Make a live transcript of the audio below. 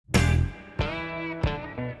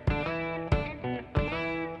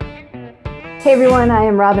Hey everyone, I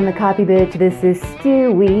am Robyn the Copy Bitch. This is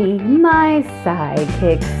Stewie, my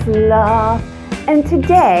sidekick sloth. And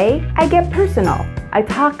today I get personal. I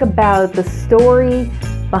talk about the story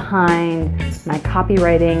behind my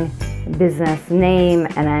copywriting business name,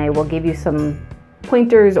 and I will give you some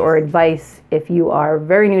pointers or advice if you are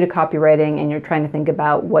very new to copywriting and you're trying to think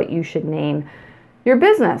about what you should name your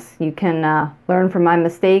business. You can learn from my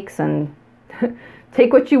mistakes and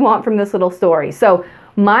take what you want from this little story. So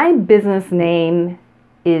my business name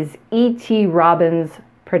is E.T. Robbins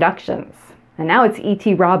Productions, and now it's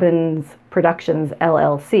E.T. Robbins Productions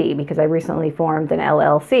LLC because I recently formed an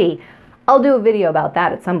LLC. I'll do a video about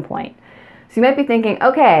that at some point. So you might be thinking,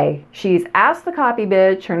 okay, she's asked the copy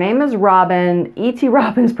bitch, her name is Robyn, E.T.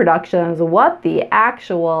 Robbins Productions, what the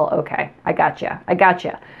actual, okay, I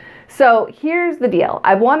gotcha. So here's the deal.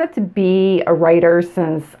 I wanted to be a writer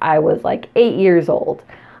since I was like 8 years old.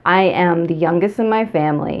 I am the youngest in my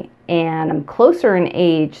family, and I'm closer in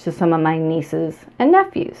age to some of my nieces and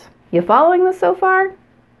nephews. You following this so far?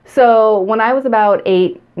 So when I was about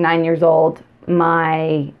 8, 9 years old,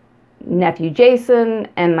 my nephew Jason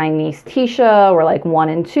and my niece Tisha were like 1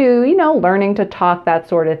 and 2, you know, learning to talk, that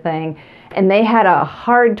sort of thing. And they had a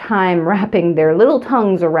hard time wrapping their little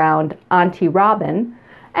tongues around Auntie Robyn,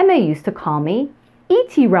 and they used to call me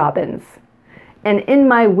E.T. Robbins. And in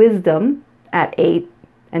my wisdom at 8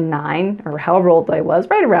 and 9, or however old I was,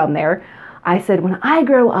 right around there, I said, when I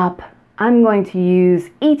grow up, I'm going to use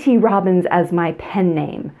E.T. Robbins as my pen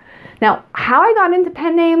name. Now, how I got into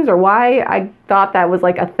pen names or why I thought that was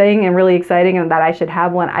like a thing and really exciting and that I should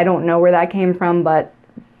have one, I don't know where that came from, but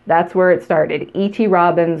that's where it started. E.T.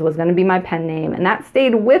 Robbins was going to be my pen name, and that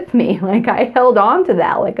stayed with me. Like, I held on to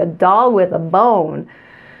that like a dog with a bone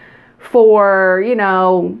for, you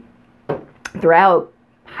know, throughout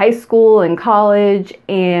high school and college.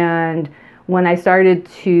 And when I started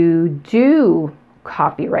to do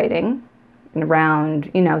copywriting in around,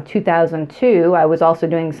 2002, I was also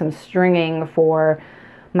doing some stringing for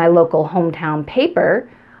my local hometown paper.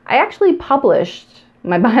 I actually published,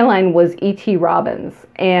 my byline was E.T. Robbins,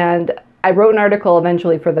 and I wrote an article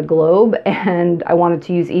eventually for the Globe, and I wanted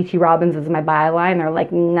to use E.T. Robbins as my byline. They're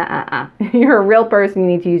like, nah, you're a real person, you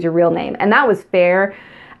need to use your real name. And that was fair.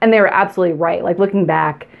 And they were absolutely right. Like, looking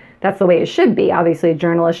back, that's the way it should be. Obviously, a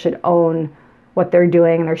journalist should own what they're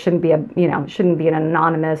doing, and there shouldn't be shouldn't be an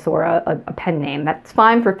anonymous or a pen name. That's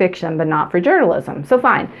fine for fiction, but not for journalism. So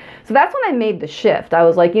fine. So that's when I made the shift. I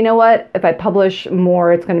was like, you know what? If I publish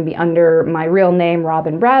more, it's going to be under my real name,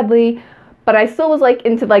 Robyn Bradley. But I still was like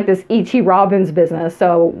into like this E.T. Robbins business.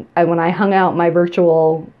 So when I hung out my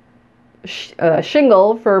virtual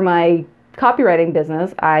shingle for my copywriting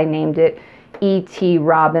business, I named it E.T.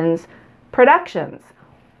 Robbins Productions.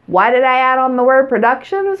 Why did I add on the word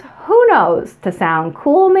productions? Who knows? To sound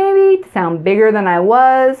cool, maybe? To sound bigger than I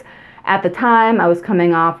was. At the time, I was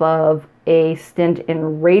coming off of a stint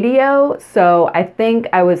in radio, so I think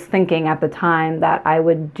I was thinking at the time that I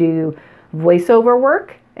would do voiceover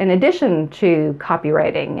work in addition to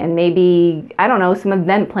copywriting, and maybe, I don't know, some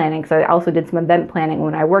event planning, because I also did some event planning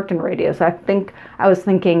when I worked in radio. So I think I was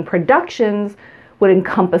thinking productions would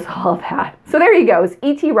encompass all of that. So there you go. It's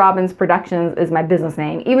E.T. Robbins Productions is my business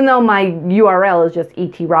name, even though my URL is just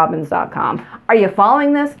etrobbins.com. Are you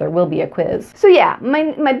following this? There will be a quiz. So yeah,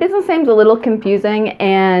 my business name's a little confusing,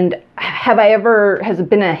 and has it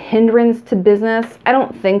been a hindrance to business? I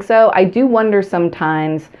don't think so. I do wonder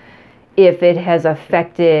sometimes if it has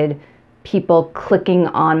affected people clicking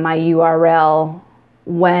on my URL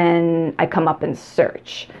when I come up in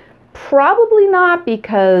search. Probably not,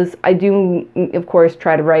 because I do, of course,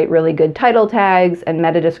 try to write really good title tags and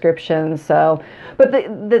meta descriptions. So, but the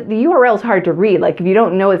URL is hard to read. Like, if you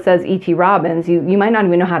don't know it says E.T. Robbins, you might not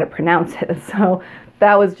even know how to pronounce it. So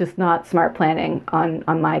that was just not smart planning on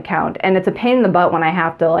my account. And it's a pain in the butt when I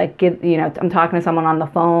have to I'm talking to someone on the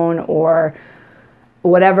phone or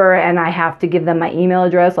whatever, and I have to give them my email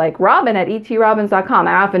address, like robyn@etrobbins.com.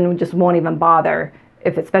 I often just won't even bother,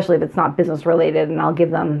 especially if it's not business related, and I'll give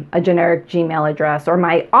them a generic Gmail address or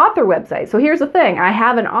my author website. So here's the thing. I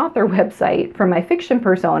have an author website for my fiction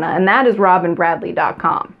persona, and that is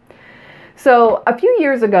robynbradley.com. So a few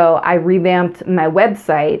years ago, I revamped my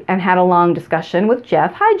website and had a long discussion with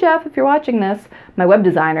Jeff. Hi, Jeff, if you're watching this, my web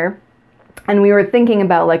designer. And we were thinking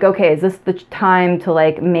about, like, okay, is this the time to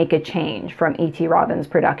like make a change from E.T. Robbins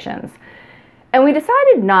Productions? And we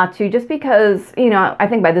decided not to, just because, I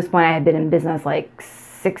think by this point I had been in business like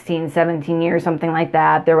 16, 17 years, something like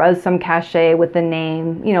that. There was some cachet with the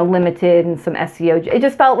name, limited, and some SEO. It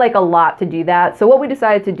just felt like a lot to do that. So what we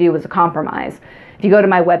decided to do was a compromise. If you go to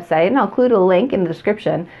my website, and I'll include a link in the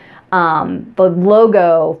description, The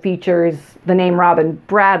logo features the name Robyn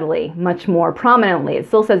Bradley much more prominently. It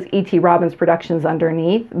still says E.T. Robbins Productions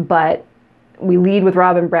underneath, but we lead with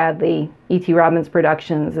Robyn Bradley. E.T. Robbins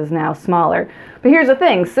Productions is now smaller. But here's the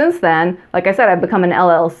thing. Since then, like I said, I've become an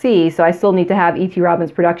LLC, so I still need to have E.T.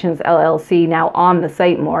 Robbins Productions LLC now on the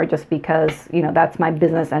site more, just because, you know, that's my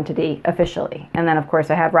business entity officially. And then, of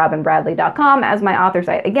course, I have robynbradley.com as my author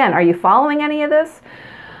site. Again, are you following any of this?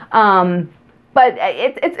 But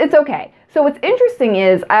it's okay. So what's interesting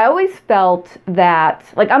is I always felt that,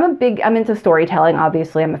 like, I'm into storytelling,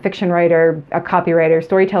 obviously. I'm a fiction writer, a copywriter.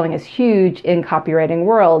 Storytelling is huge in copywriting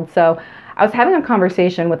world. So I was having a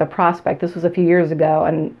conversation with a prospect. This was a few years ago,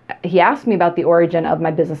 and he asked me about the origin of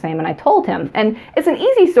my business name, and I told him. And it's an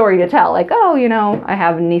easy story to tell. Like, oh, you know, I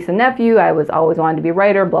have a niece and nephew. I was always wanted to be a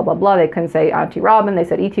writer, blah, blah, blah. They couldn't say Auntie Robyn. They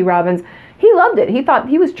said E.T. Robbins. He loved it. He thought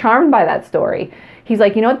he was charmed by that story. He's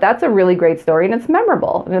like, you know what, that's a really great story, and it's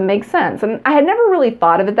memorable, and it makes sense. And I had never really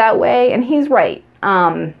thought of it that way, and he's right.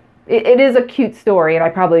 It is a cute story, and I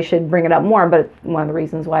probably should bring it up more, but one of the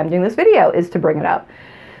reasons why I'm doing this video is to bring it up.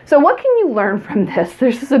 So what can you learn from this?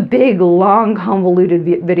 There's just a big, long, convoluted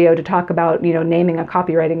video to talk about, you know, naming a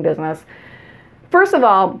copywriting business. First of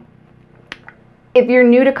all, if you're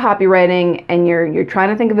new to copywriting and you're trying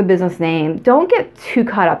to think of a business name, don't get too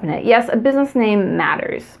caught up in it. Yes, a business name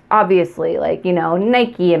matters, obviously, like, you know,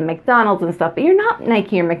 Nike and McDonald's and stuff, but you're not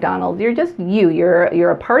Nike or McDonald's. You're just you.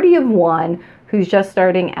 You're a party of one who's just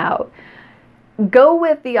starting out. Go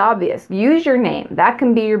with the obvious. Use your name. That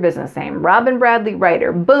can be your business name. Robyn Bradley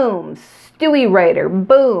Writer, boom. Stewie Writer,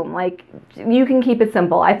 boom. Like, you can keep it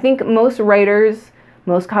simple. I think most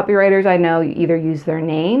copywriters I know either use their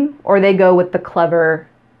name or they go with the clever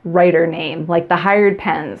writer name, like the Hired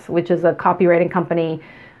Pens, which is a copywriting company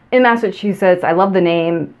in Massachusetts. I love the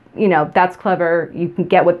name. You know, that's clever. You can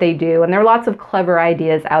get what they do. And there are lots of clever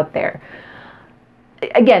ideas out there.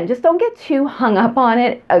 Again, just don't get too hung up on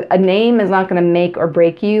it. A name is not going to make or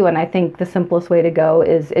break you. And I think the simplest way to go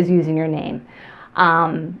is using your name.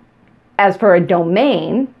 As for a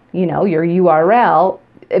domain, you know, your URL,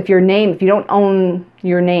 if you don't own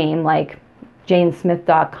your name, like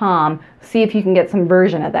janesmith.com, see if you can get some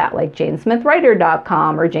version of that, like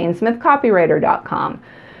janesmithwriter.com or janesmithcopywriter.com.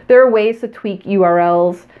 There are ways to tweak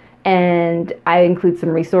URLs, and I include some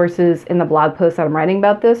resources in the blog post that I'm writing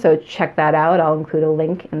about this, so check that out. I'll include a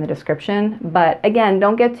link in the description. But again,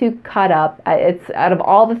 don't get too caught up. It's out of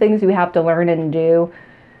all the things we have to learn and do,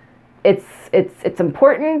 it's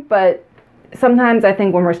important, but sometimes I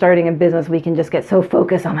think when we're starting a business, we can just get so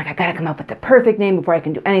focused on, like, I gotta come up with the perfect name before I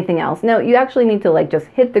can do anything else. No, you actually need to, like, just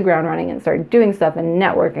hit the ground running and start doing stuff and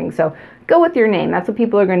networking. So go with your name. That's what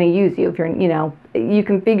people are going to use you. If you're, you know, you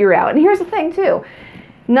can figure out. And here's the thing too.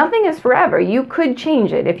 Nothing is forever. You could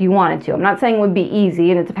change it if you wanted to. I'm not saying it would be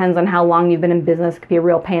easy, and it depends on how long you've been in business. It could be a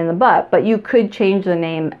real pain in the butt, but you could change the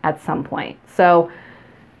name at some point. So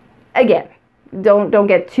again, don't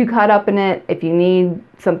get too caught up in it. If you need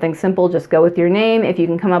something simple, just go with your name. If you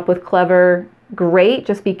can come up with clever, great.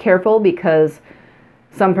 Just be careful, because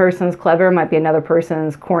some person's clever might be another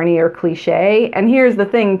person's corny or cliche. And here's the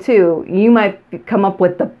thing too, you might come up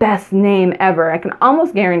with the best name ever. I can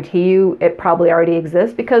almost guarantee you it probably already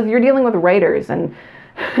exists, because you're dealing with writers, and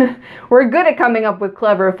we're good at coming up with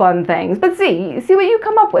clever, fun things. But see what you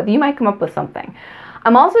come up with. You might come up with something.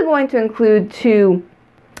 I'm also going to include two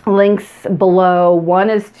links below. One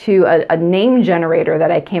is to a name generator that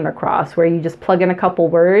I came across, where you just plug in a couple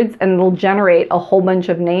words and it'll generate a whole bunch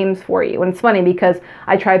of names for you. And it's funny, because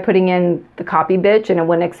I tried putting in the copy bitch and it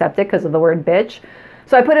wouldn't accept it because of the word bitch.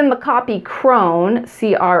 So I put in the copy crone,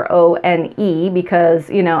 C-R-O-N-E, because,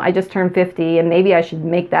 you know, I just turned 50 and maybe I should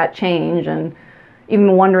make that change. And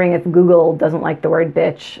even wondering if Google doesn't like the word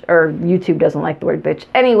bitch, or YouTube doesn't like the word bitch.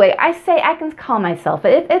 Anyway, I can call myself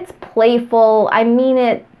it's playful. I mean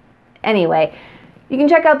it. Anyway, you can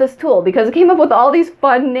check out this tool, because it came up with all these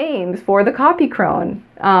fun names for the copy crone,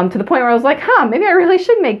 to the point where I was like, maybe I really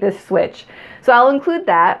should make this switch. So I'll include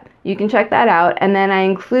that. You can check that out. And then I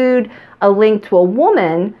include a link to a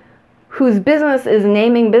woman whose business is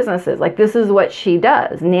naming businesses. Like, this is what she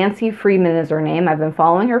does. Nancy Freeman is her name. I've been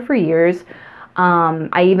following her for years.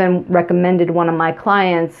 I even recommended one of my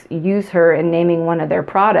clients use her in naming one of their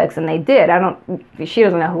products, and they did. She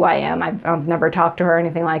doesn't know who I am. I've never talked to her or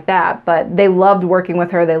anything like that, but they loved working with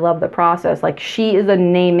her. They loved the process. Like, she is a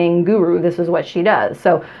naming guru. This is what she does.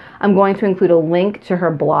 So I'm going to include a link to her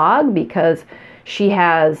blog, because she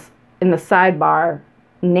has, in the sidebar,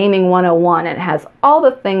 Naming 101. It has all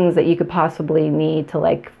the things that you could possibly need to,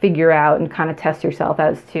 like, figure out and kind of test yourself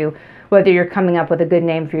as to whether you're coming up with a good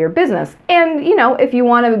name for your business. And, you know, if you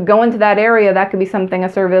want to go into that area, that could be something, a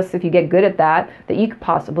service, if you get good at that you could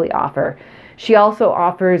possibly offer. She also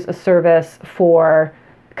offers a service for,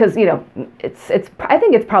 because, you know, I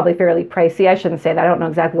think it's probably fairly pricey. I shouldn't say that. I don't know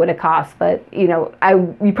exactly what it costs, but, you know,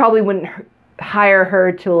 you probably wouldn't hire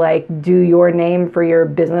her to like do your name for your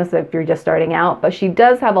business if you're just starting out, but she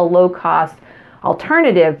does have a low cost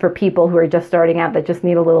alternative for people who are just starting out that just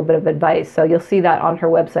need a little bit of advice. So you'll see that on her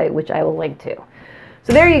website, which I will link to.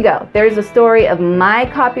 So there you go. There's a story of my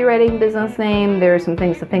copywriting business name. There are some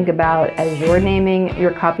things to think about as you're naming your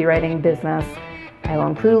copywriting business. I will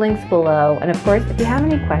include links below. And of course, if you have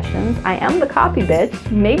any questions, I am the copy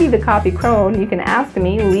bitch, maybe the copy crone. You can ask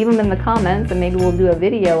me, leave them in the comments, and maybe we'll do a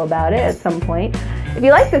video about it at some point. If you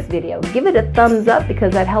like this video, give it a thumbs up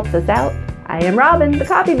because that helps us out. I am Robyn, the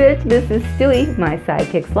copy bitch. This is Stewie, my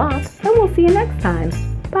sidekick sloth, and we'll see you next time.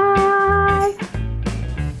 Bye.